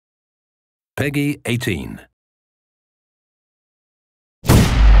Peggy 18.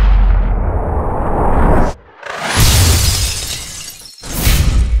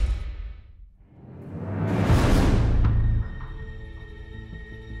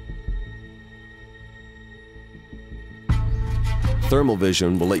 Thermal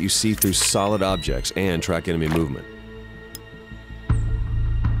vision will let you see through solid objects and track enemy movement.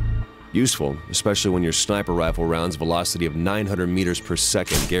 Useful, especially when your sniper rifle round's velocity of 900 meters per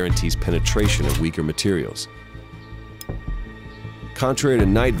second guarantees penetration of weaker materials. Contrary to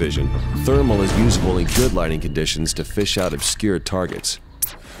night vision, thermal is useful in good lighting conditions to fish out obscure targets.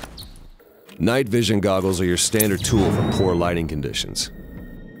 Night vision goggles are your standard tool for poor lighting conditions.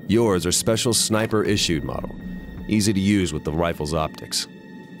 Yours are special sniper-issued model, easy to use with the rifle's optics.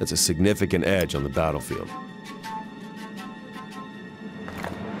 That's a significant edge on the battlefield.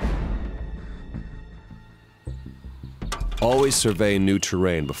 Always survey new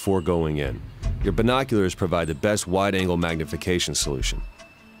terrain before going in. Your binoculars provide the best wide-angle magnification solution.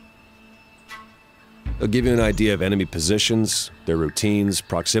 They'll give you an idea of enemy positions, their routines,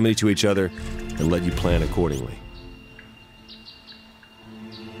 proximity to each other, and let you plan accordingly.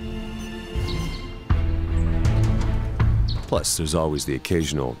 Plus, there's always the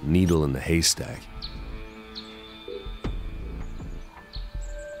occasional needle in the haystack.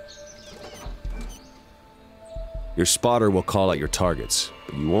 Your spotter will call out your targets,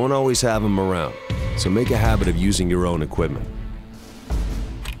 but you won't always have them around, so make a habit of using your own equipment.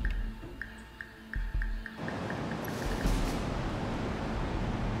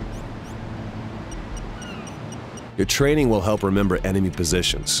 Your training will help remember enemy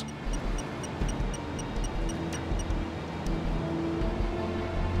positions.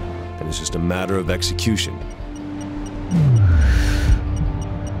 And it's just a matter of execution.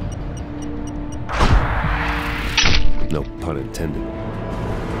 No pun intended.